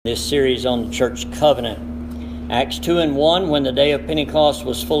This series on the church covenant. Acts 2 and 1, when the day of Pentecost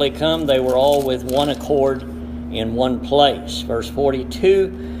was fully come, they were all with one accord in one place. Verse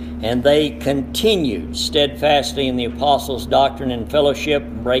 42, and they continued steadfastly in the apostles' doctrine and fellowship,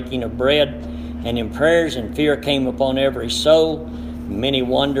 breaking of bread, and in prayers, and fear came upon every soul. Many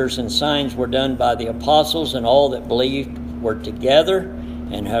wonders and signs were done by the apostles, and all that believed were together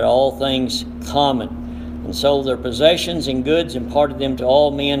and had all things common, and sold their possessions and goods, and parted them to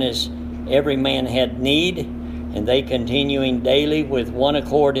all men as every man had need. And they, continuing daily with one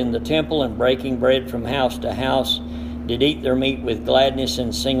accord in the temple, and breaking bread from house to house, did eat their meat with gladness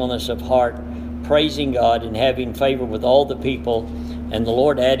and singleness of heart, praising God and having favor with all the people. And the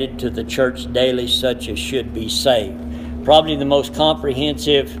Lord added to the church daily such as should be saved. Probably the most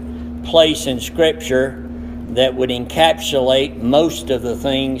comprehensive place in Scripture that would encapsulate most of the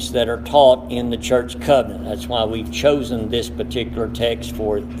things that are taught in the church covenant. That's why we've chosen this particular text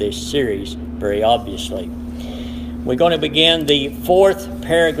for this series, very obviously. We're going to begin the fourth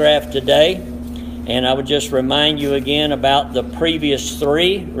paragraph today, and I would just remind you again about the previous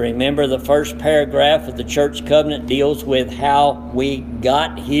three. Remember, the first paragraph of the church covenant deals with how we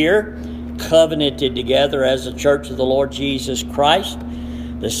got here, covenanted together as the church of the Lord Jesus Christ.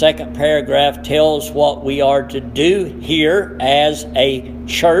 The second paragraph tells what we are to do here as a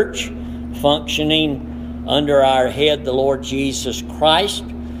church, functioning under our head, the Lord Jesus Christ.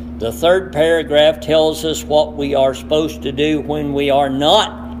 The third paragraph tells us what we are supposed to do when we are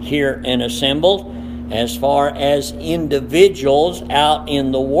not here and assembled, as far as individuals out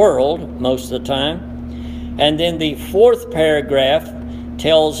in the world most of the time. And then the fourth paragraph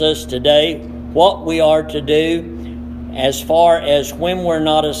tells us today what we are to do as far as when we're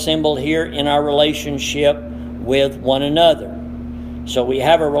not assembled here in our relationship with one another. So we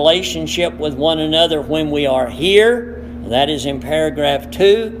have a relationship with one another when we are here. That is in paragraph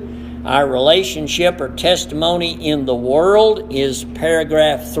 2. Our relationship or testimony in the world is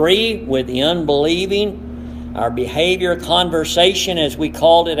paragraph 3 with the unbelieving. Our behavior, conversation, as we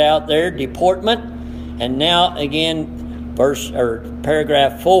called it out there, deportment. And now again,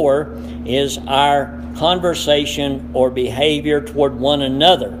 paragraph 4 is our conversation or behavior toward one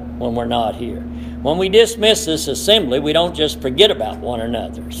another when we're not here. When we dismiss this assembly, we don't just forget about one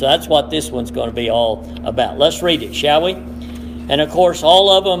another. So that's what this one's going to be all about. Let's read it, shall we? And of course, all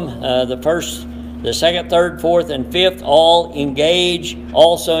of them, the first, the second, third, fourth, and fifth, all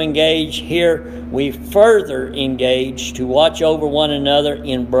also engage. Here we further engage to watch over one another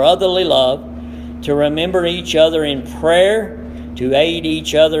in brotherly love, to remember each other in prayer, to aid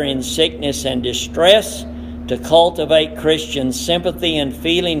each other in sickness and distress, to cultivate Christian sympathy and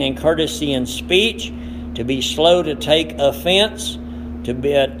feeling and courtesy in speech, to be slow to take offense, to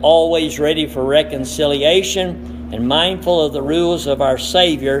be always ready for reconciliation, and mindful of the rules of our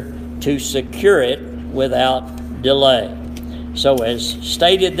Savior, to secure it without delay. So as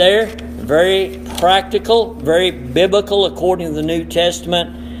stated there, very practical, very biblical according to the New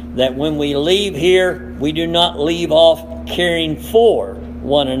Testament, that when we leave here, we do not leave off caring for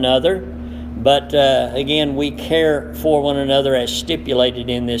one another, but again, we care for one another as stipulated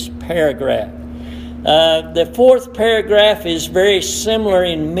in this paragraph. The fourth paragraph is very similar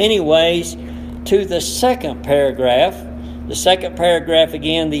in many ways to the second paragraph. The second paragraph,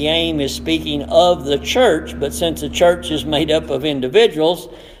 again, the aim is speaking of the church, but since the church is made up of individuals,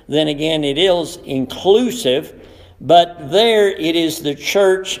 then again it is inclusive. But there it is the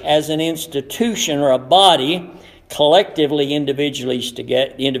church as an institution or a body, collectively individuals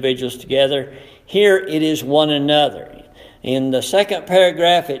together. Here it is one another. In the second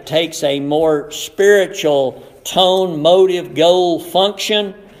paragraph, it takes a more spiritual tone, motive, goal,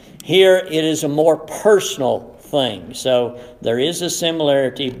 function. Here it is a more personal thing. So there is a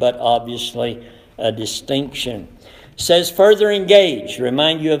similarity, but obviously a distinction. It says further engage.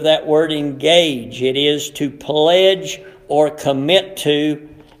 Remind you of that word engage. It is to pledge or commit to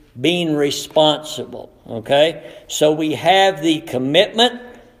being responsible. Okay? So we have the commitment,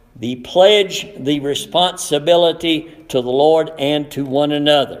 the pledge, the responsibility to the Lord and to one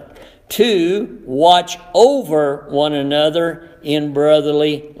another, to watch over one another in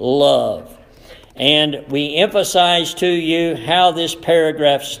brotherly love. And we emphasize to you how this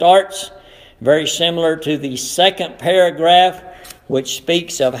paragraph starts, very similar to the second paragraph, which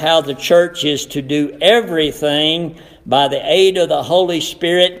speaks of how the church is to do everything by the aid of the Holy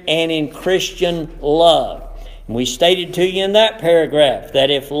Spirit and in Christian love. And we stated to you in that paragraph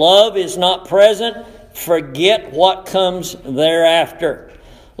that if love is not present, forget what comes thereafter.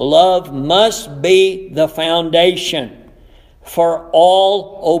 Love must be the foundation for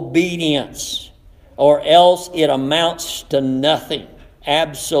all obedience, or else it amounts to nothing.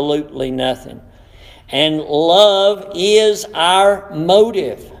 Absolutely nothing. And love is our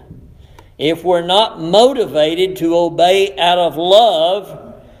motive. If we're not motivated to obey out of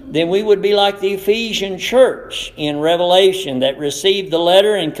love, then we would be like the Ephesian church in Revelation that received the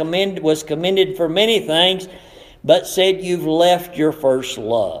letter and was commended for many things, but said, you've left your first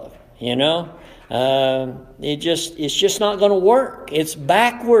love. You know, it's just not going to work. It's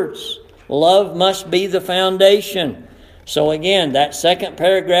backwards. Love must be the foundation. So again, that second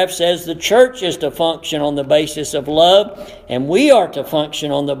paragraph says the church is to function on the basis of love, and we are to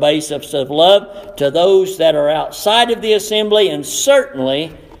function on the basis of love to those that are outside of the assembly, and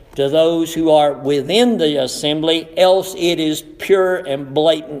certainly to those who are within the assembly, else it is pure and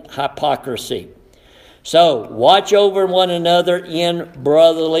blatant hypocrisy. So, watch over one another in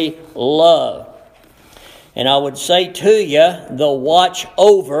brotherly love. And I would say to you, the watch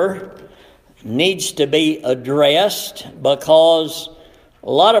over needs to be addressed, because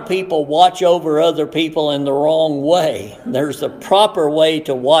a lot of people watch over other people in the wrong way. There's the proper way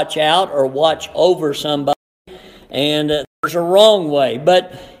to watch out or watch over somebody, and there's a wrong way.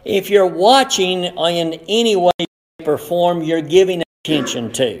 But if you're watching in any way, shape, or form, you're giving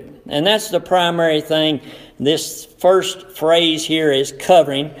attention to. And that's the primary thing this first phrase here is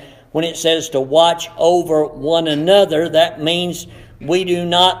covering. When it says to watch over one another, that means we do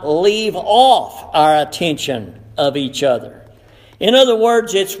not leave off our attention of each other. In other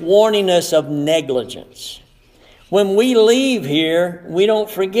words, it's warning us of negligence. When we leave here, we don't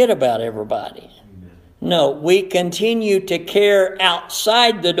forget about everybody. No, we continue to care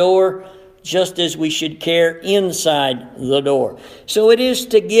outside the door just as we should care inside the door. So it is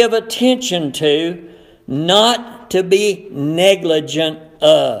to give attention to, not to be negligent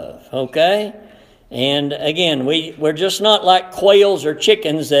of, okay? And again, we're just not like quails or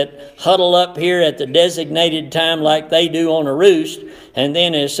chickens that huddle up here at the designated time like they do on a roost, and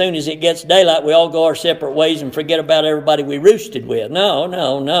then as soon as it gets daylight, we all go our separate ways and forget about everybody we roosted with. No,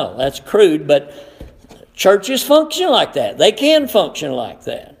 that's crude, but churches function like that. They can function like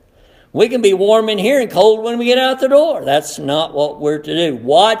that. We can be warm in here and cold when we get out the door. That's not what we're to do.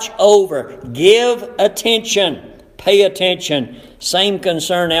 Watch over, give attention, pay attention. Same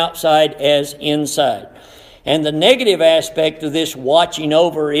concern outside as inside. And the negative aspect of this watching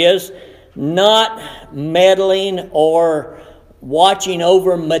over is not meddling or watching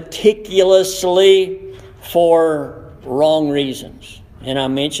over meticulously for wrong reasons. And I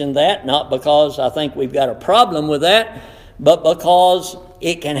mentioned that not because I think we've got a problem with that, but because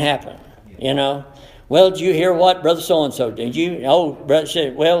it can happen, you know. Well, did you hear what Brother So-and-so did? Brother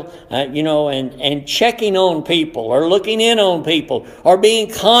said, and checking on people or looking in on people or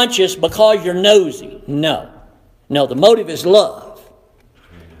being conscious because you're nosy. No, the motive is love.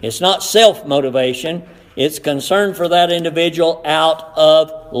 It's not self-motivation. It's concern for that individual out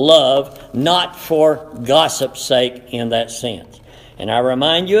of love, not for gossip's sake in that sense. And I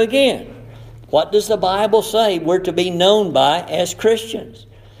remind you again, what does the Bible say we're to be known by as Christians?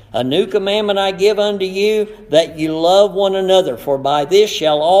 A new commandment I give unto you, that you love one another, for by this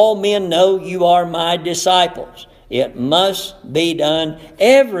shall all men know you are my disciples. It must be done.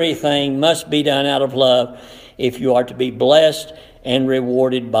 Everything must be done out of love if you are to be blessed and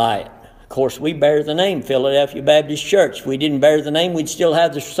rewarded by it. Of course, we bear the name Philadelphia Baptist Church. If we didn't bear the name, we'd still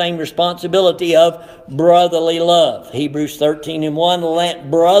have the same responsibility of brotherly love. Hebrews 13:1, let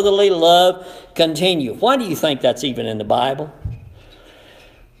brotherly love continue. Why do you think that's even in the Bible?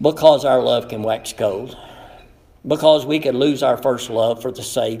 Because our love can wax cold. Because we could lose our first love for the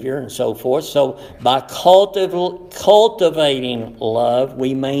Savior and so forth. So by cultivating love,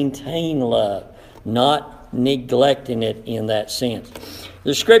 we maintain love, not neglecting it in that sense.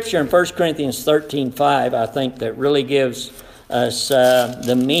 The scripture in 1 Corinthians 13:5, I think that really gives us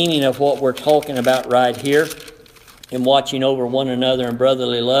the meaning of what we're talking about right here in watching over one another in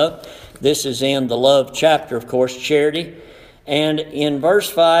brotherly love. This is in the love chapter, of course, charity. And in verse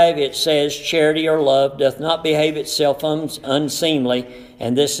 5 it says, charity or love doth not behave itself unseemly.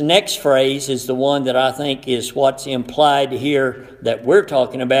 And this next phrase is the one that I think is what's implied here that we're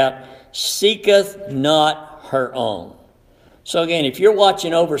talking about, seeketh not her own. So again, if you're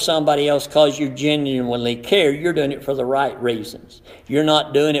watching over somebody else because you genuinely care, you're doing it for the right reasons. You're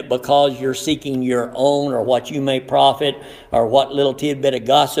not doing it because you're seeking your own or what you may profit or what little tidbit of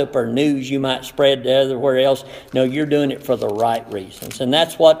gossip or news you might spread to everywhere else. No, you're doing it for the right reasons. And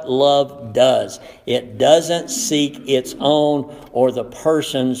that's what love does. It doesn't seek its own or the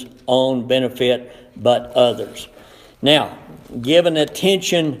person's own benefit, but others. Now, given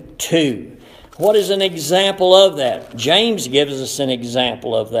attention to. What is an example of that? James gives us an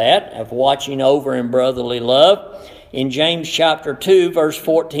example of that, of watching over in brotherly love. in James chapter 2, verse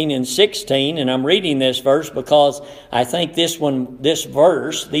 14 and 16, and I'm reading this verse because I think these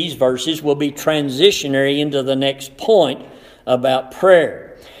verses will be transitionary into the next point about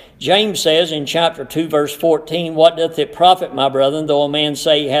prayer. James says in chapter 2, verse 14, "What doth it profit, my brethren, though a man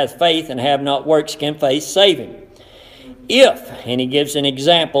say he hath faith and have not works, can faith save him? If," and he gives an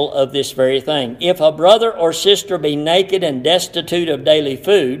example of this very thing, "if a brother or sister be naked and destitute of daily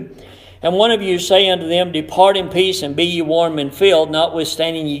food, and one of you say unto them, Depart in peace, and be ye warm and filled,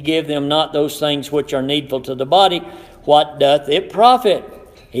 notwithstanding ye give them not those things which are needful to the body, what doth it profit?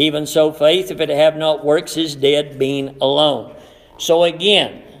 Even so faith, if it have not works, is dead, being alone." So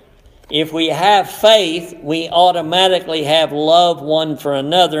again, if we have faith, we automatically have love one for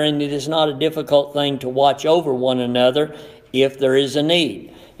another, and it is not a difficult thing to watch over one another if there is a need.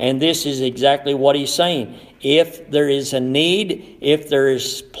 And this is exactly what he's saying. If there is a need, if there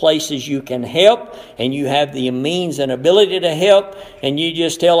is places you can help, and you have the means and ability to help, and you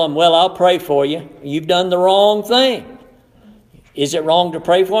just tell them, "Well, I'll pray for you," you've done the wrong thing. Is it wrong to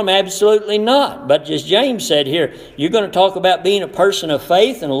pray for them? Absolutely not. But as James said here, you're going to talk about being a person of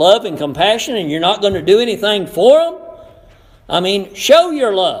faith and love and compassion, and you're not going to do anything for them? I mean, show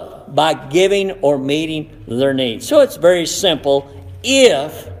your love by giving or meeting their needs. So it's very simple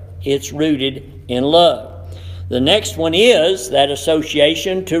if it's rooted in love. The next one is that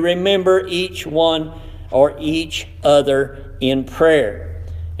association to remember each one or each other in prayer.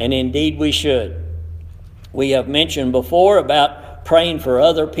 And indeed we should. We have mentioned before about praying for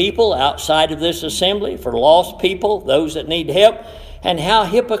other people outside of this assembly, for lost people, those that need help, and how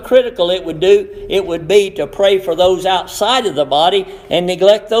hypocritical it would be to pray for those outside of the body and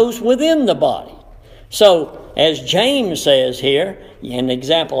neglect those within the body. So, as James says here, an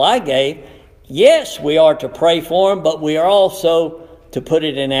example I gave, yes, we are to pray for them, but we are also to put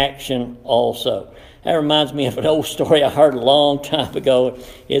it in action also. That reminds me of an old story I heard a long time ago.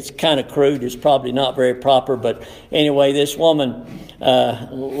 It's kind of crude. It's probably not very proper. But anyway, this woman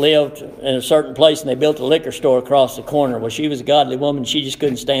lived in a certain place, and they built a liquor store across the corner. Well, she was a godly woman. She just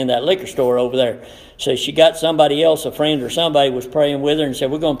couldn't stand that liquor store over there. So she got somebody else, a friend or somebody, was praying with her and said,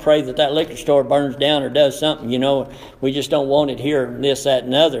 "We're going to pray that liquor store burns down or does something. You know, we just don't want it here, this, that,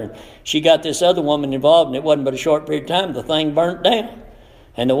 and other." And she got this other woman involved, and it wasn't but a short period of time. The thing burnt down.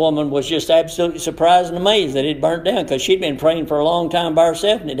 And the woman was just absolutely surprised and amazed that it burnt down, because she'd been praying for a long time by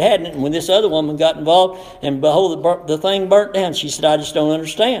herself and it hadn't. And when this other woman got involved, and behold, the thing burnt down. She said, "I just don't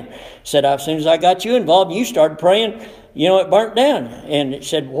understand." Said, "As soon as I got you involved and you started praying, it burnt down." And it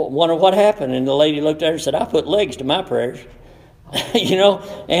said, "Wonder what happened?" And the lady looked at her and said, "I put legs to my prayers."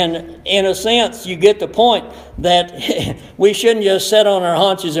 And in a sense, you get the point that we shouldn't just sit on our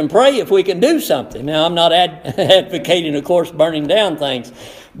haunches and pray if we can do something. Now, I'm not advocating, of course, burning down things.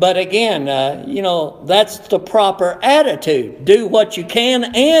 But again, that's the proper attitude. Do what you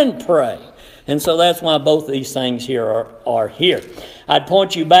can and pray. And so that's why both of these things here are here. I'd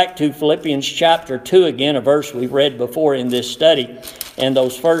point you back to Philippians chapter 2 again, a verse we've read before in this study. And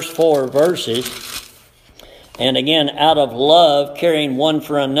those first 4 verses, and again, out of love, carrying one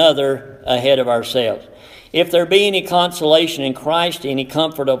for another ahead of ourselves. "If there be any consolation in Christ, any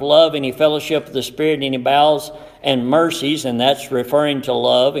comfort of love, any fellowship of the Spirit, any bowels and mercies," and that's referring to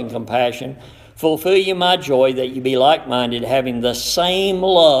love and compassion, "fulfill ye my joy, that ye be like-minded, having the same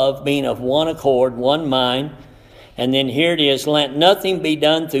love, being of one accord, one mind." And then here it is, "Let nothing be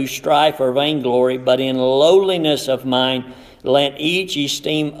done through strife or vainglory, but in lowliness of mind, let each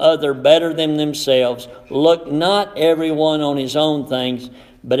esteem other better than themselves. Look not every one on his own things,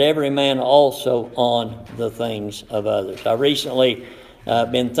 but every man also on the things of others." I recently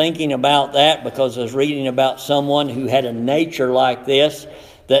been thinking about that because I was reading about someone who had a nature like this,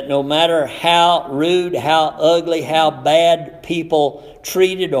 that no matter how rude, how ugly, how bad people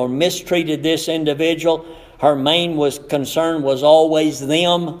treated or mistreated this individual, her main concern was always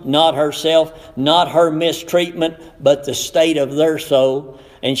them, not herself, not her mistreatment, but the state of their soul.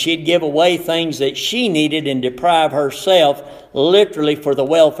 And she'd give away things that she needed and deprive herself literally for the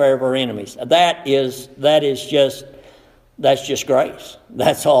welfare of her enemies. That's just grace.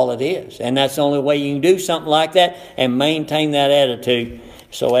 That's all it is. And that's the only way you can do something like that and maintain that attitude.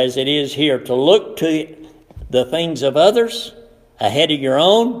 So as it is here, to look to the things of others ahead of your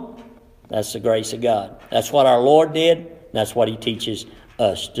own, that's the grace of God. That's what our Lord did. That's what He teaches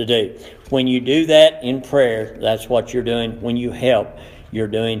us to do. When you do that in prayer, that's what you're doing. When you help, you're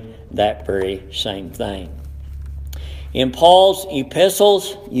doing that very same thing. In Paul's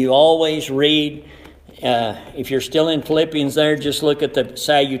epistles, you always read, if you're still in Philippians there, just look at the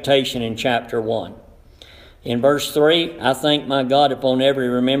salutation in chapter 1. In verse 3, I thank my God upon every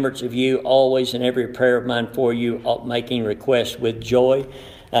remembrance of you, always in every prayer of mine for you, making requests with joy.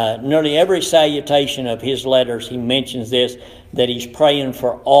 Nearly every salutation of his letters, he mentions this, that he's praying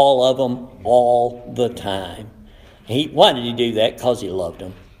for all of them all the time. Why did he do that? Because he loved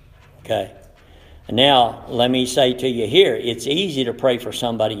them. Okay. Now, let me say to you here, it's easy to pray for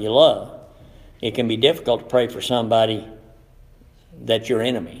somebody you love. It can be difficult to pray for somebody that's your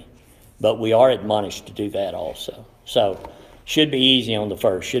enemy. But we are admonished to do that also. So, should be easy on the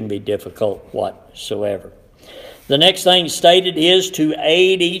first. Shouldn't be difficult whatsoever. The next thing stated is to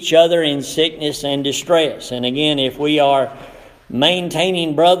aid each other in sickness and distress. And again, if we are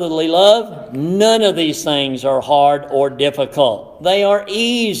maintaining brotherly love, none of these things are hard or difficult. They are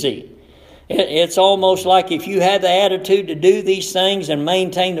easy. It's almost like if you have the attitude to do these things and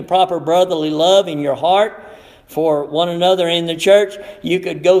maintain the proper brotherly love in your heart for one another in the church, you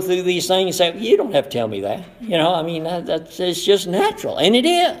could go through these things and say, you don't have to tell me that. It's just natural. And it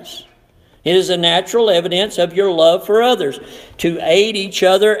is. It is a natural evidence of your love for others to aid each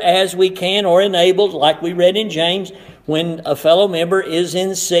other as we can, or enabled, like we read in James, when a fellow member is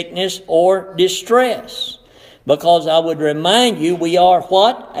in sickness or distress. Because I would remind you, we are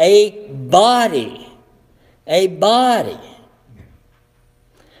what? A body. A body.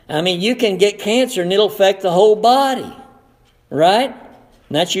 You can get cancer and it'll affect the whole body. Right?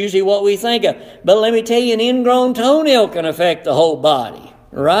 And that's usually what we think of. But let me tell you, an ingrown toenail can affect the whole body.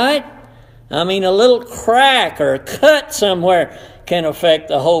 Right? A little crack or a cut somewhere can affect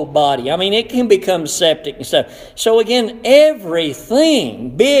the whole body. It can become septic and stuff. So again,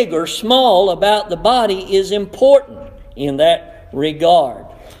 everything, big or small, about the body is important in that regard.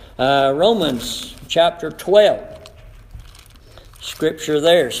 Romans chapter 12. Scripture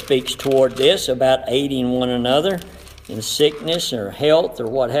there speaks toward this, about aiding one another in sickness or health or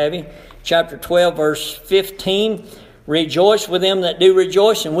what have you. Chapter 12, verse 15. Rejoice with them that do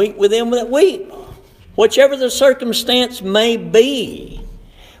rejoice, and weep with them that weep. Whichever the circumstance may be.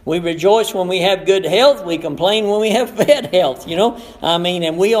 We rejoice when we have good health. We complain when we have bad health,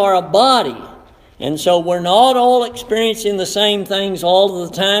 and we are a body. And so we're not all experiencing the same things all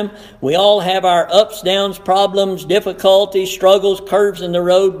the time. We all have our ups, downs, problems, difficulties, struggles, curves in the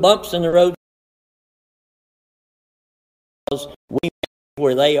road, bumps in the road. We know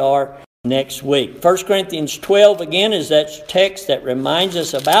where they are next week. 1 Corinthians 12, again, is that text that reminds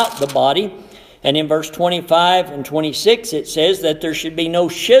us about the body. And in verse 25 and 26, it says that there should be no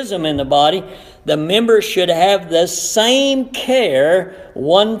schism in the body. The members should have the same care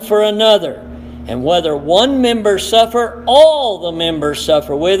one for another. And whether one member suffer, all the members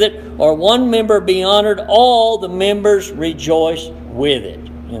suffer with it, or one member be honored, all the members rejoice with it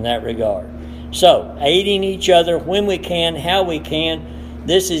in that regard. So, aiding each other when we can, how we can,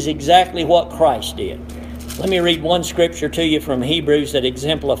 this is exactly what Christ did. Let me read one scripture to you from Hebrews that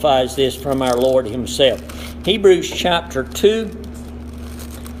exemplifies this from our Lord Himself. Hebrews chapter 2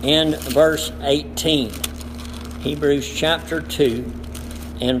 and verse 18. Hebrews chapter 2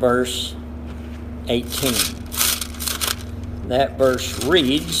 and verse 18. That verse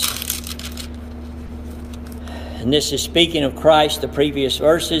reads, and this is speaking of Christ, the previous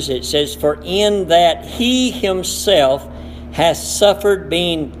verses, it says, for in that He Himself hath suffered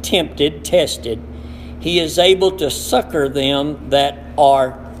being tempted, tested, He is able to succor them that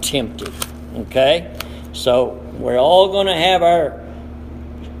are tempted. Okay? So, we're all going to have our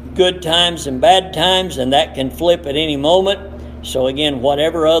good times and bad times, and that can flip at any moment. So again,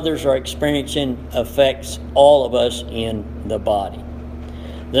 whatever others are experiencing affects all of us in the body.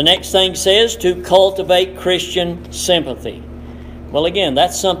 The next thing says to cultivate Christian sympathy. Well, again,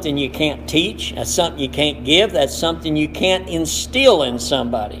 that's something you can't teach. That's something you can't give. That's something you can't instill in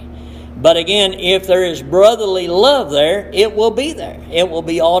somebody. But again, if there is brotherly love there, it will be there. It will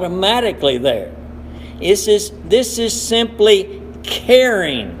be automatically there. This is simply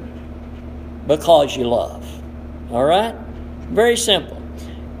caring because you love. All right? Very simple.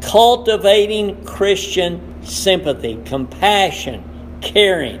 Cultivating Christian sympathy, compassion,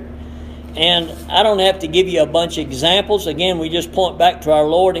 caring. And I don't have to give you a bunch of examples. Again, we just point back to our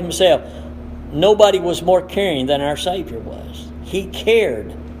Lord Himself. Nobody was more caring than our Savior was. He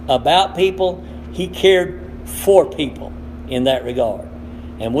cared about people. He cared for people in that regard.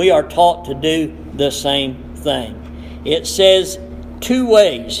 And we are taught to do the same thing. It says two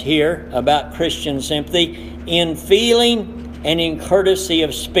ways here about Christian sympathy: in feeling and in courtesy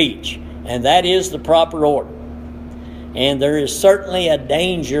of speech. And that is the proper order. And there is certainly a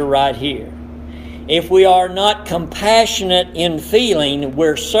danger right here. If we are not compassionate in feeling,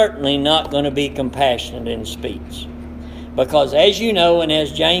 we're certainly not going to be compassionate in speech. Because as you know, and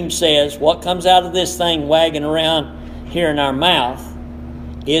as James says, what comes out of this thing wagging around here in our mouth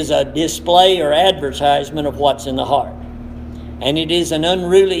is a display or advertisement of what's in the heart. And it is an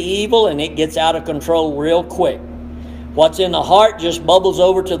unruly evil, and it gets out of control real quick. What's in the heart just bubbles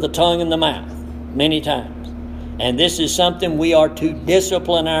over to the tongue and the mouth many times. And this is something we are to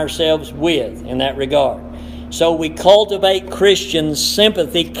discipline ourselves with in that regard. So we cultivate Christian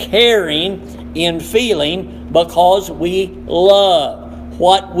sympathy, caring in feeling, because we love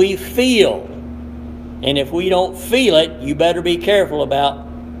what we feel. And if we don't feel it, you better be careful about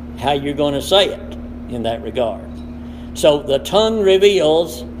how you're going to say it in that regard. So the tongue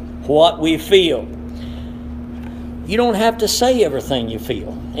reveals what we feel. You don't have to say everything you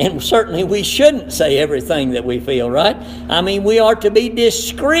feel. And certainly we shouldn't say everything that we feel, right? I mean, we are to be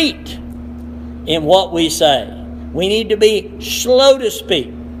discreet in what we say. We need to be slow to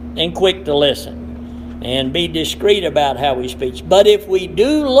speak and quick to listen, and be discreet about how we speak. But if we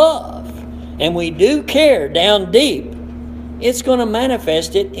do love and we do care down deep, it's going to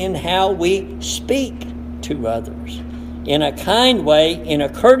manifest it in how we speak to others. In a kind way, in a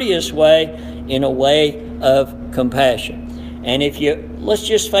courteous way, in a way of compassion. And let's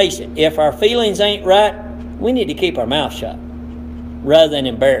just face it, if our feelings ain't right, we need to keep our mouth shut rather than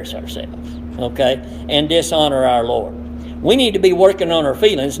embarrass ourselves, okay, and dishonor our Lord. We need to be working on our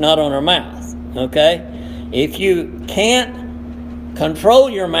feelings, not on our mouth, okay? If you can't control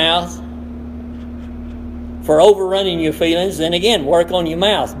your mouth for overrunning your feelings, then again, work on your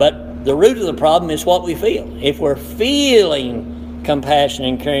mouth. But the root of the problem is what we feel. If we're feeling compassion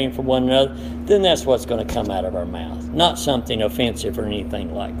and caring for one another, then that's what's going to come out of our mouth, not something offensive or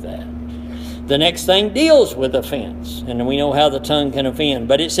anything like that. The next thing deals with offense, and we know how the tongue can offend,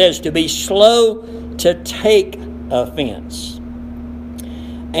 but it says to be slow to take offense.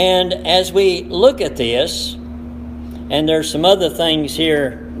 And as we look at this, and there's some other things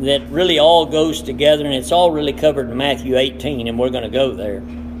here that really all goes together, and it's all really covered in Matthew 18, and we're going to go there.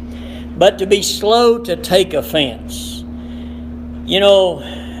 But to be slow to take offense. You know,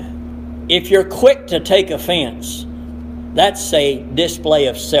 if you're quick to take offense, that's a display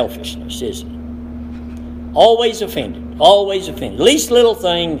of selfishness, isn't it? Always offended, always offended. Least little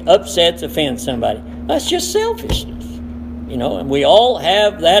thing upsets, offends somebody. That's just selfishness, you know, and we all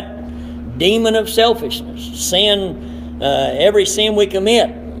have that demon of selfishness. Sin, every sin we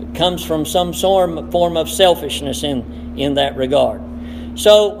commit comes from some form of selfishness in that regard.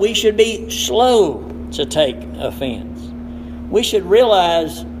 So we should be slow to take offense. We should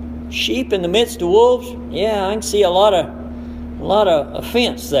realize sheep in the midst of wolves, yeah, I can see a lot of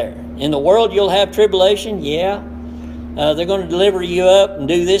offense there. In the world you'll have tribulation, yeah. They're going to deliver you up and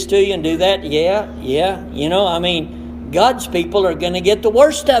do this to you and do that, yeah. You know, I mean, God's people are going to get the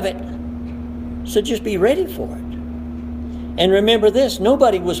worst of it. So just be ready for it. And remember this,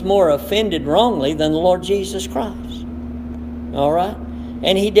 nobody was more offended wrongly than the Lord Jesus Christ. All right?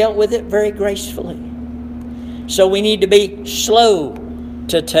 And He dealt with it very gracefully. So we need to be slow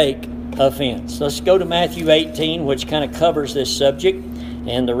to take offense. Let's go to Matthew 18, which kind of covers this subject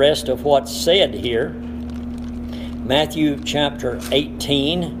and the rest of what's said here. Matthew chapter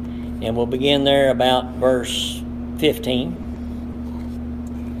 18, and we'll begin there about verse 15.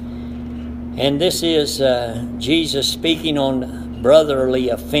 And this is Jesus speaking on brotherly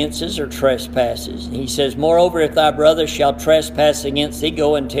offenses or trespasses. He says, "Moreover, if thy brother shall trespass against thee,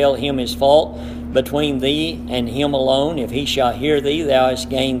 go and tell him his fault between thee and him alone. If he shall hear thee, thou hast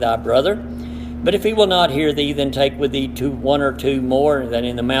gained thy brother. But if he will not hear thee, then take with thee one or two more, that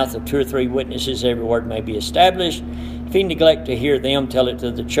in the mouth of 2 or 3 witnesses every word may be established. If he neglect to hear them, tell it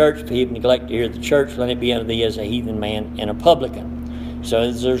to the church. If he neglect to hear the church, let it be unto thee as a heathen man and a publican."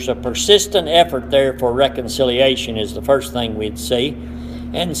 So there's a persistent effort there for reconciliation is the first thing we'd see.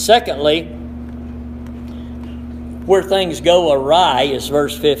 And secondly, where things go awry is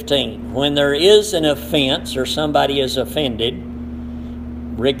verse 15. When there is an offense or somebody is offended,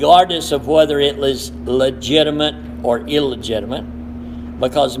 regardless of whether it was legitimate or illegitimate,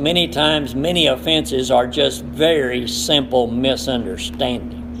 because many times many offenses are just very simple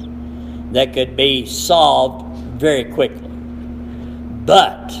misunderstandings that could be solved very quickly.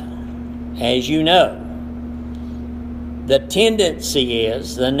 But, as you know, the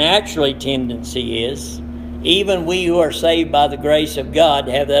natural tendency is, even we who are saved by the grace of God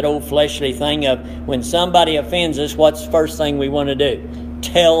have that old fleshly thing of when somebody offends us, what's the first thing we want to do?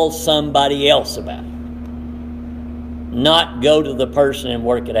 Tell somebody else about it. Not go to the person and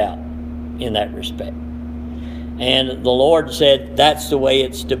work it out in that respect. And the Lord said that's the way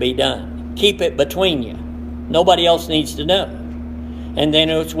it's to be done. Keep it between you. Nobody else needs to know. And then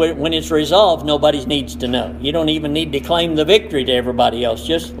when it's resolved, nobody needs to know. You don't even need to claim the victory to everybody else.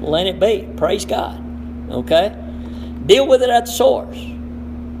 Just let it be. Praise God. Okay? Deal with it at the source.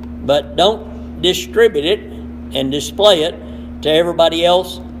 But don't distribute it and display it to everybody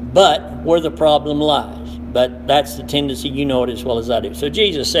else but where the problem lies. But that's the tendency. You know it as well as I do. So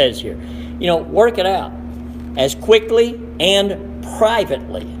Jesus says here, work it out as quickly and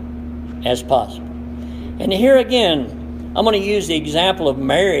privately as possible. And here again, I'm going to use the example of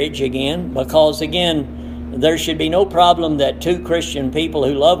marriage again, because again, there should be no problem that two Christian people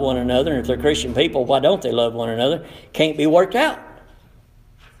who love one another, and if they're Christian people, why don't they love one another, can't be worked out.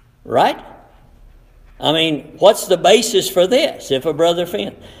 Right? I mean, what's the basis for this if a brother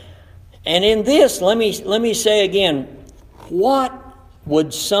offends? And in this, let me say again, what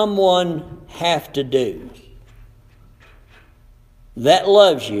would someone have to do that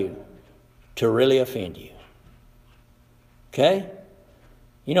loves you to really offend you? Okay?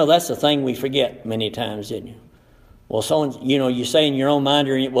 That's the thing we forget many times, isn't it? Well, you say in your own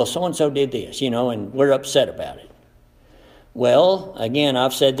mind, well, so-and-so did this, and we're upset about it. Well, again,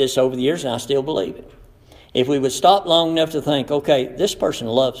 I've said this over the years, and I still believe it. If we would stop long enough to think, okay, this person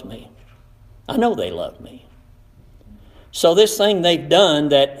loves me. I know they love me. So this thing they've done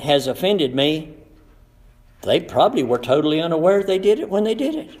that has offended me, they probably were totally unaware they did it when they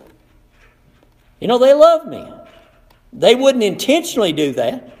did it. They love me. They wouldn't intentionally do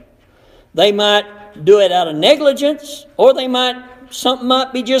that. They might do it out of negligence, or something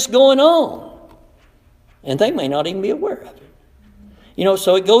might be just going on. And they may not even be aware of it.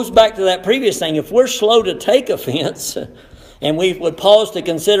 So it goes back to that previous thing. If we're slow to take offense, and we would pause to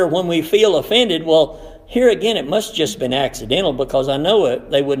consider when we feel offended, well, here again, it must just been accidental, because I know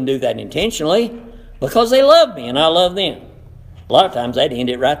they wouldn't do that intentionally, because they love me and I love them. A lot of times they'd end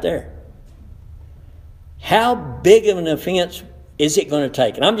it right there. How big of an offense is it going to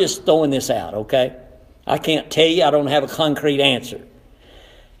take? And I'm just throwing this out, okay? I can't tell you. I don't have a concrete answer.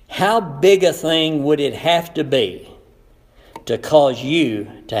 How big a thing would it have to be to cause you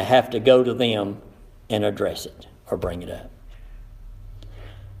to have to go to them and address it or bring it up?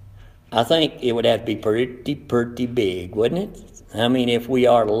 I think it would have to be pretty big, wouldn't it? I mean, if we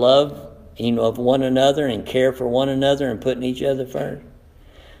are love, of one another and care for one another and putting each other first.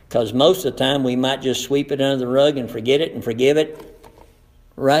 Because most of the time we might just sweep it under the rug and forget it and forgive it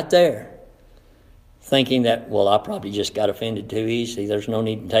right there. Thinking that, well, I probably just got offended too easy. There's no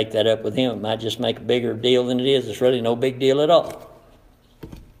need to take that up with him. It might just make a bigger deal than it is. It's really no big deal at all.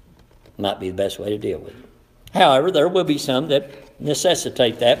 Might be the best way to deal with it. However, there will be some that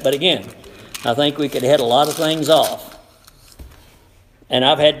necessitate that. But again, I think we could head a lot of things off. And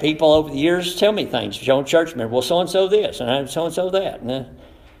I've had people over the years tell me things. Shown church members, well, so-and-so this, and so-and-so that.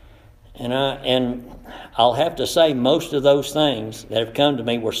 And I'll have to say most of those things that have come to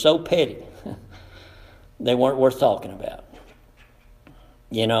me were so petty, they weren't worth talking about.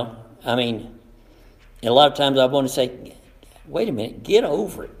 I mean, a lot of times I want to say, wait a minute, get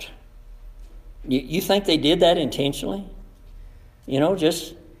over it. You think they did that intentionally?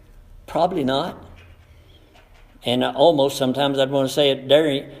 Just probably not. And almost sometimes I'd want to say,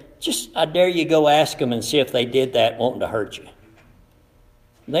 I dare you go ask them and see if they did that wanting to hurt you.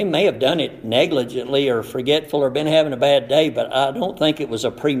 They may have done it negligently or forgetful or been having a bad day, but I don't think it was a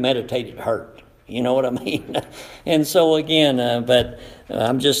premeditated hurt. You know what I mean? And so again, but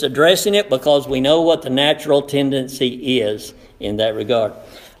I'm just addressing it because we know what the natural tendency is in that regard.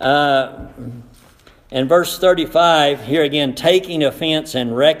 And verse 35, here again, taking offense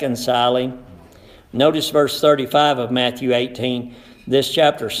and reconciling. Notice verse 35 of Matthew 18. This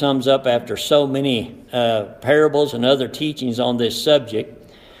chapter sums up after so many parables and other teachings on this subject.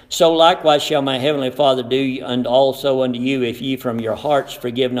 So likewise shall my heavenly Father do and also unto you, if ye from your hearts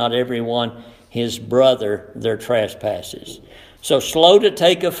forgive not everyone his brother their trespasses. So slow to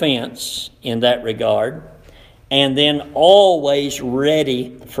take offense in that regard, and then always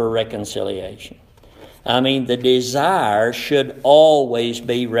ready for reconciliation. I mean, the desire should always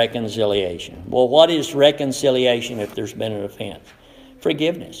be reconciliation. Well, what is reconciliation if there's been an offense?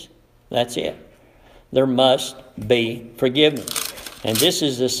 Forgiveness. That's it. There must be forgiveness. And this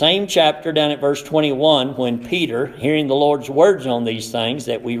is the same chapter down at verse 21 when Peter, hearing the Lord's words on these things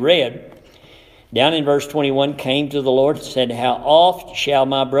that we read, down in verse 21, came to the Lord and said, how oft shall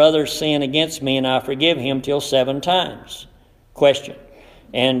my brother sin against me and I forgive him till 7 times? Question.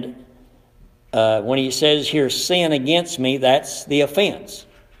 And when he says here, sin against me, that's the offense.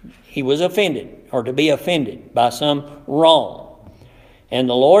 He was offended, or to be offended by some wrong. And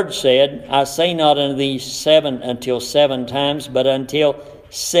the Lord said, I say not unto thee 7 times, but until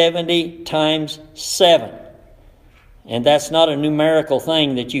 70 times 7. And that's not a numerical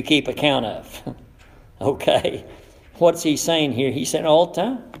thing that you keep account of. Okay. What's he saying here? He's saying all the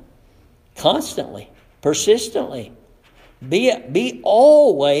time. Constantly. Persistently. Be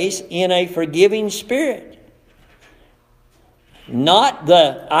always in a forgiving spirit. Not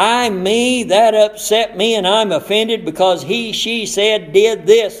the I, me, that upset me and I'm offended because he, she said, did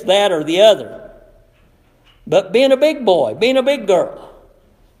this, that, or the other. But being a big boy, being a big girl,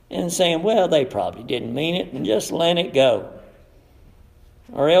 and saying, well, they probably didn't mean it, and just letting it go.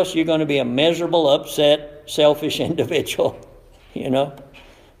 Or else you're going to be a miserable, upset, selfish individual,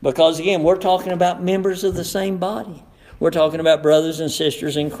 Because again, we're talking about members of the same body. We're talking about brothers and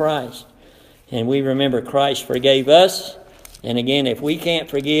sisters in Christ. And we remember Christ forgave us. And again, if we can't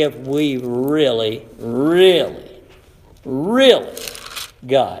forgive, we really, really, really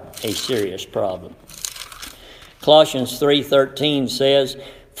got a serious problem. Colossians 3:13 says,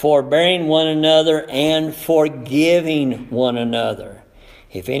 forbearing one another and forgiving one another.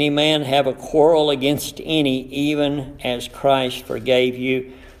 If any man have a quarrel against any, even as Christ forgave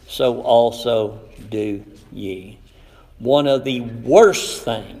you, so also do ye. One of the worst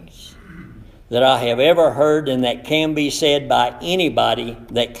things that I have ever heard and that can be said by anybody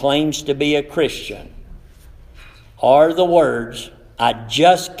that claims to be a Christian are the words, I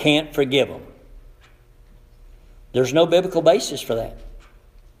just can't forgive them. There's no biblical basis for that.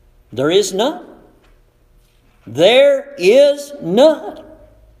 There is none. There is none.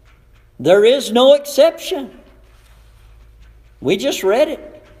 There is no exception. We just read it.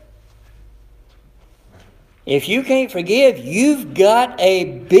 If you can't forgive, you've got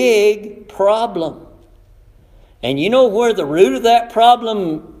a big problem. And you know where the root of that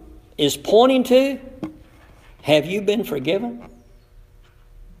problem is pointing to? Have you been forgiven?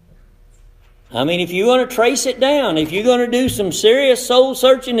 I mean, if you're going to trace it down, if you're going to do some serious soul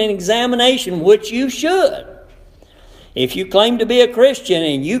searching and examination, which you should, if you claim to be a Christian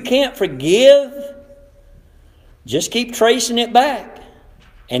and you can't forgive, just keep tracing it back.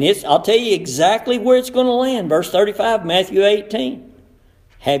 And I'll tell you exactly where it's going to land. Verse 35, Matthew 18.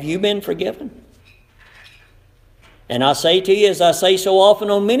 Have you been forgiven? And I say to you, as I say so often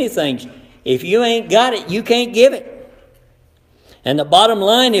on many things, if you ain't got it, you can't give it. And the bottom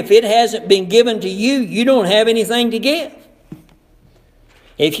line, if it hasn't been given to you, you don't have anything to give.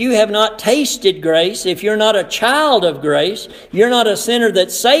 If you have not tasted grace, if you're not a child of grace, you're not a sinner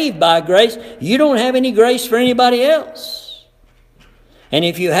that's saved by grace, you don't have any grace for anybody else. And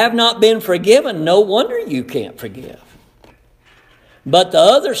if you have not been forgiven, no wonder you can't forgive. But the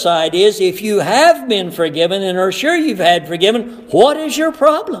other side is, if you have been forgiven and are sure you've had forgiven, what is your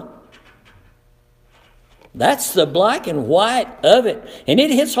problem? That's the black and white of it. And it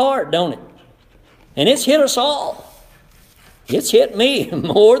hits hard, don't it? And it's hit us all. It's hit me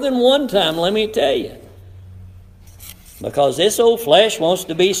more than one time, let me tell you. Because this old flesh wants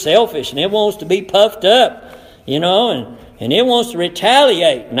to be selfish and it wants to be puffed up, and it wants to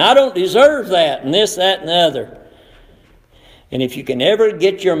retaliate. And I don't deserve that and this, that, and the other. And if you can ever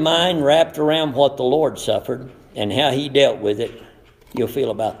get your mind wrapped around what the Lord suffered and how He dealt with it, you'll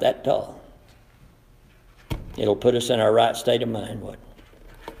feel about that tall. It'll put us in our right state of mind, wouldn't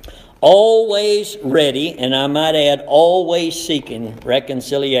it? Always ready, and I might add, always seeking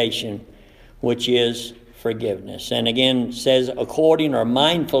reconciliation, which is forgiveness. And again, it says, according or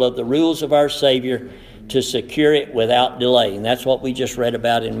mindful of the rules of our Savior, to secure it without delay. And that's what we just read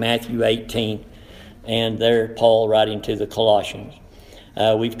about in Matthew 18. And there Paul writing to the Colossians.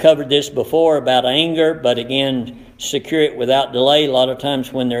 We've covered this before about anger, but again, secure it without delay. A lot of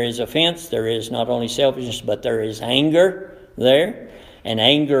times when there is offense, there is not only selfishness, but there is anger there. And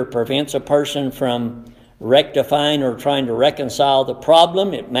anger prevents a person from rectifying or trying to reconcile the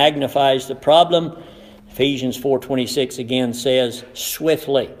problem. It magnifies the problem. Ephesians 4:26 again says,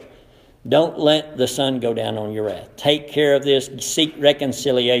 swiftly. Don't let the sun go down on your wrath. Take care of this. Seek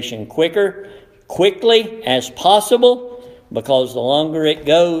reconciliation quickly as possible, because the longer it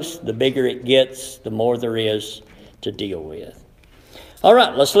goes, the bigger it gets, the more there is to deal with. All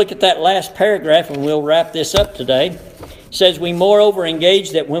right, let's look at that last paragraph and we'll wrap this up today. It says, we moreover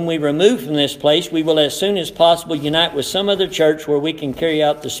engage that when we remove from this place, we will as soon as possible unite with some other church where we can carry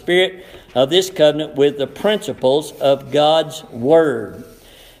out the spirit of this covenant with the principles of God's Word.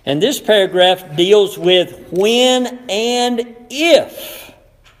 And this paragraph deals with when and if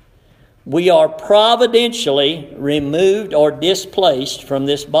we are providentially removed or displaced from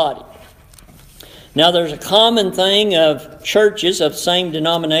this body. Now, there's a common thing of churches of same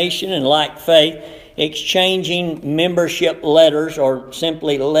denomination and like faith exchanging membership letters or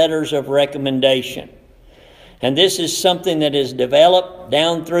simply letters of recommendation. And this is something that is developed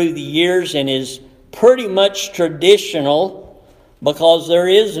down through the years and is pretty much traditional because there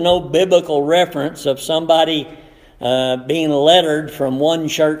is no biblical reference of somebody being lettered from one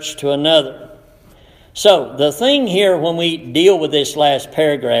church to another. So the thing here when we deal with this last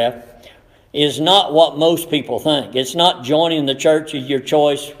paragraph is not what most people think. It's not joining the church of your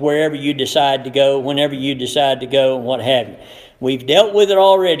choice wherever you decide to go, whenever you decide to go, and what have you. We've dealt with it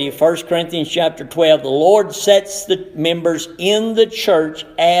already. 1 Corinthians chapter 12, the Lord sets the members in the church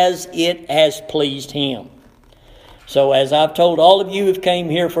as it has pleased Him. So as I've told all of you who came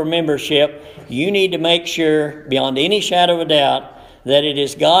here for membership, you need to make sure, beyond any shadow of a doubt, that it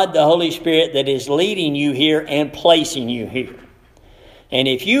is God the Holy Spirit that is leading you here and placing you here. And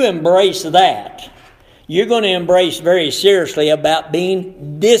if you embrace that, you're going to embrace very seriously about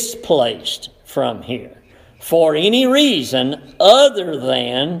being displaced from here for any reason other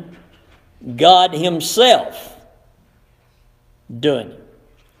than God Himself doing it.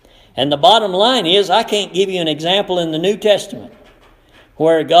 And the bottom line is, I can't give you an example in the New Testament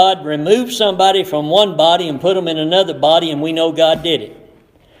where God removed somebody from one body and put them in another body, and we know God did it.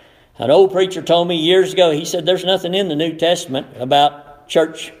 An old preacher told me years ago, he said, there's nothing in the New Testament about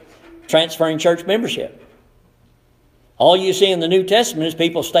transferring church membership. All you see in the New Testament is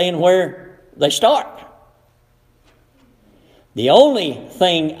people staying where they start. The only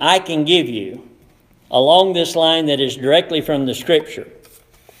thing I can give you along this line that is directly from the Scripture,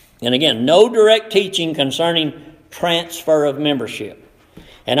 and again, no direct teaching concerning transfer of membership.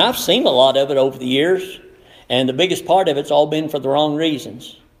 And I've seen a lot of it over the years, and the biggest part of it's all been for the wrong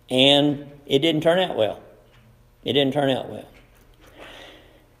reasons. And it didn't turn out well. It didn't turn out well.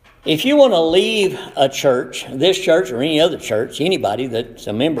 If you want to leave a church, this church or any other church, anybody that's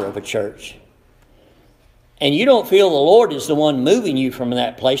a member of a church, and you don't feel the Lord is the one moving you from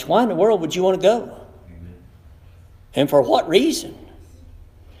that place, why in the world would you want to go? Amen. And for what reason?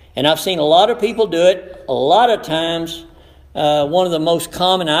 And I've seen a lot of people do it. A lot of times, one of the most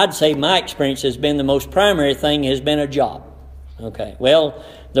common, I'd say my experience has been the most primary thing has been a job. Okay, well,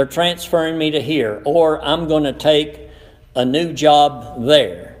 they're transferring me to here, or I'm going to take a new job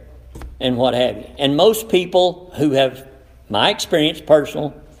there, and what have you. And most people who have, my experience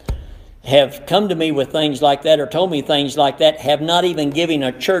personal, have come to me with things like that or told me things like that, have not even given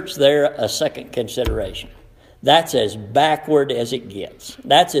a church there a second consideration. That's as backward as it gets.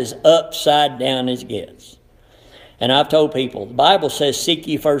 That's as upside down as it gets. And I've told people, the Bible says, seek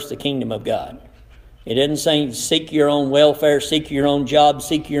ye first the kingdom of God. It doesn't say seek your own welfare, seek your own job,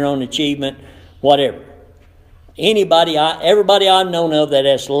 seek your own achievement, whatever. Everybody I've known of that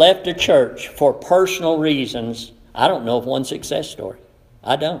has left a church for personal reasons, I don't know of one success story.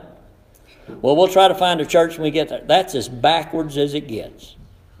 I don't. Well, we'll try to find a church when we get there. That's as backwards as it gets.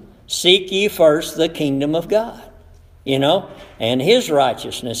 Seek ye first the kingdom of God, and His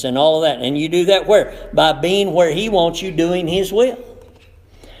righteousness and all of that. And you do that where? By being where He wants you, doing His will.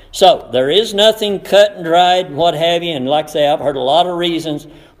 So there is nothing cut and dried, what have you. And like I say, I've heard a lot of reasons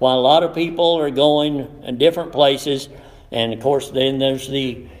why a lot of people are going in different places. And of course, then there's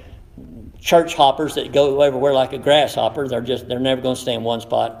the church hoppers that go everywhere like a grasshopper. They're never going to stay in one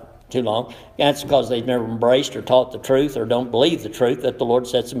spot too long. That's because they've never embraced or taught the truth or don't believe the truth that the Lord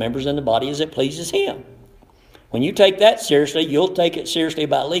sets the members in the body as it pleases Him. When you take that seriously, you'll take it seriously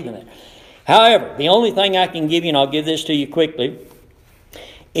about leaving it. However, the only thing I can give you, and I'll give this to you quickly,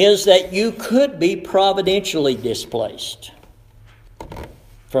 is that you could be providentially displaced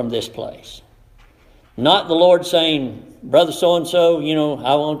from this place. Not the Lord saying, Brother so-and-so,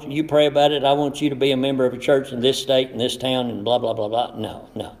 I want you pray about it. I want you to be a member of a church in this state, in this town, and blah, blah, blah, blah.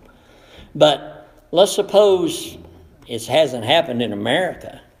 No. But let's suppose it hasn't happened in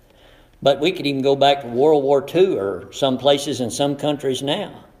America. But we could even go back to World War II or some places in some countries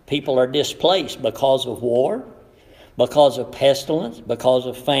now. People are displaced because of war, because of pestilence, because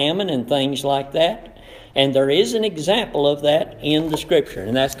of famine and things like that. And there is an example of that in the Scripture,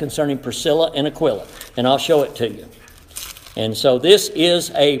 and that's concerning Priscilla and Aquila. And I'll show it to you. And so this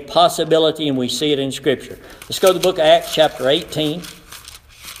is a possibility, and we see it in Scripture. Let's go to the book of Acts chapter 18.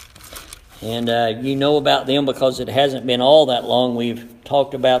 And you know about them because it hasn't been all that long. We've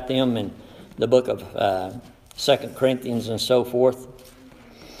talked about them in the book of 2 Corinthians and so forth.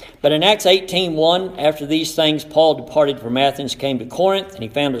 But in Acts 18:1, after these things, Paul departed from Athens, came to Corinth, and he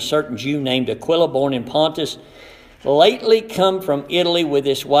found a certain Jew named Aquila, born in Pontus, lately come from Italy with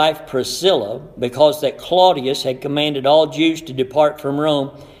his wife Priscilla, because that Claudius had commanded all Jews to depart from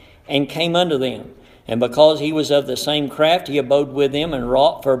Rome, and came unto them. And because he was of the same craft, he abode with them and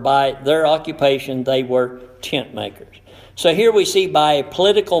wrought, for by their occupation they were tent makers. So here we see by a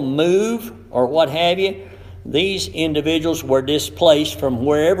political move, or what have you, these individuals were displaced from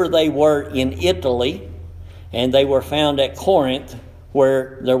wherever they were in Italy, and they were found at Corinth,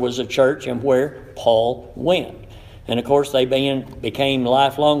 where there was a church and where Paul went. And of course, they became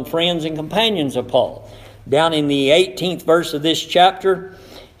lifelong friends and companions of Paul. Down in the 18th verse of this chapter,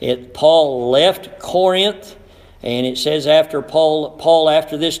 Paul left Corinth, and it says, after Paul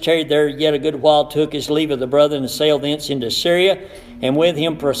after this tarried there yet a good while, took his leave of the brethren, and sailed thence into Syria, and with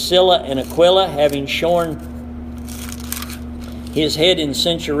him Priscilla and Aquila, having shorn his head in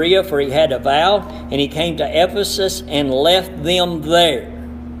Cenchrea, for he had a vow, and he came to Ephesus and left them there.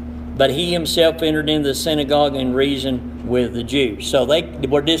 But he himself entered into the synagogue and reasoned with the Jews. So they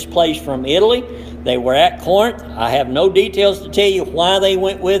were displaced from Italy. They were at Corinth. I have no details to tell you why they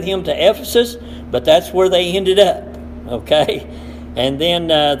went with him to Ephesus, but that's where they ended up. Okay? And then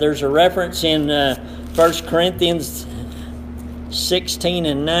there's a reference in 1 Corinthians 16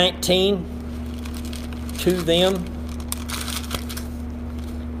 and 19 to them.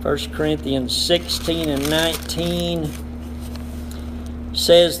 1 Corinthians 16 and 19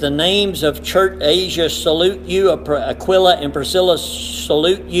 says, the names of Church Asia salute you, Aquila and Priscilla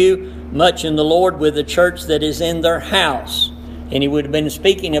salute you much in the Lord, with the church that is in their house. And he would have been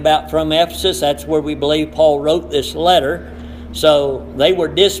speaking about from Ephesus. That's where we believe Paul wrote this letter. So they were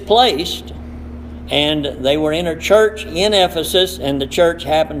displaced, and they were in a church in Ephesus, and the church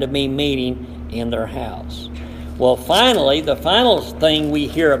happened to be meeting in their house. Well, finally, the final thing we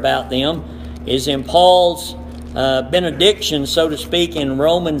hear about them is in Paul's benediction, so to speak, in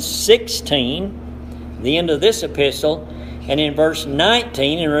Romans 16, the end of this epistle, and in verse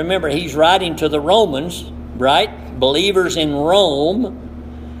 19. And remember, he's writing to the Romans, right? Believers in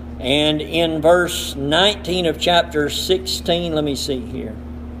Rome. And in verse 19 of chapter 16, let me see here.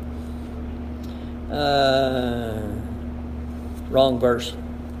 Wrong verse.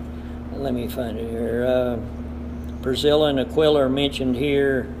 Let me find it here. Priscilla and Aquila are mentioned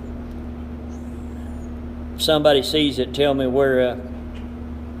here. If somebody sees it, tell me where.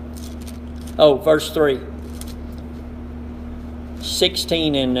 Verse 3.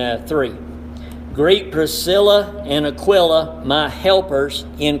 16 and 3. Greet Priscilla and Aquila, my helpers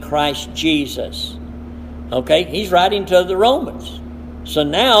in Christ Jesus. Okay, he's writing to the Romans. So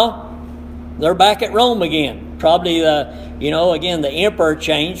now they're back at Rome again. Probably, again, the emperor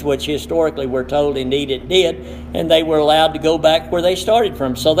changed, which historically we're told indeed it did, and they were allowed to go back where they started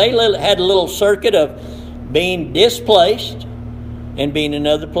from. So they had a little circuit of being displaced and being in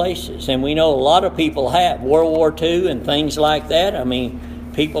other places. And we know a lot of people have. World War II and things like that. I mean,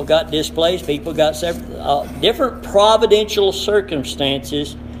 people got displaced. People got different providential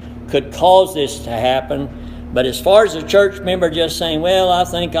circumstances could cause this to happen. But as far as a church member just saying, well, I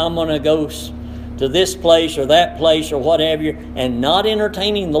think I'm going to go to this place or that place or whatever, and not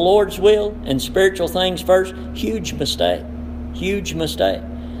entertaining the Lord's will and spiritual things first, huge mistake. Huge mistake.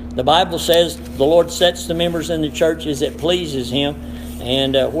 The Bible says the Lord sets the members in the church as it pleases Him,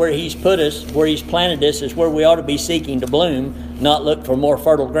 and where He's put us, where He's planted us, is where we ought to be seeking to bloom, not look for more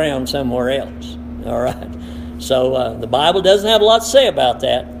fertile ground somewhere else. All right? So the Bible doesn't have a lot to say about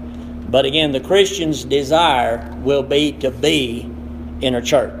that, but again, the Christian's desire will be to be in a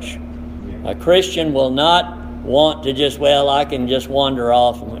church. A Christian will not want to just, I can just wander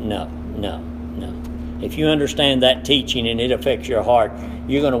off. No. If you understand that teaching and it affects your heart,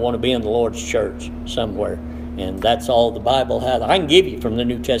 you're going to want to be in the Lord's church somewhere. And that's all the Bible has. I can give you from the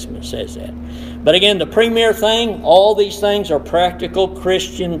New Testament says that. But again, the premier thing, all these things are practical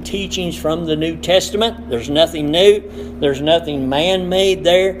Christian teachings from the New Testament. There's nothing new. There's nothing man-made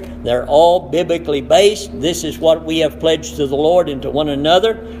there. They're all biblically based. This is what we have pledged to the Lord and to one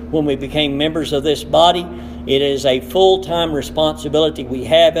another when we became members of this body. It is a full-time responsibility we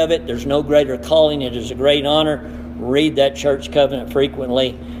have of it. There's no greater calling. It is a great honor. Read that church covenant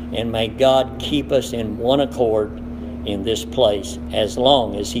frequently, and may God keep us in one accord in this place as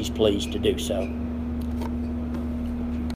long as He's pleased to do so.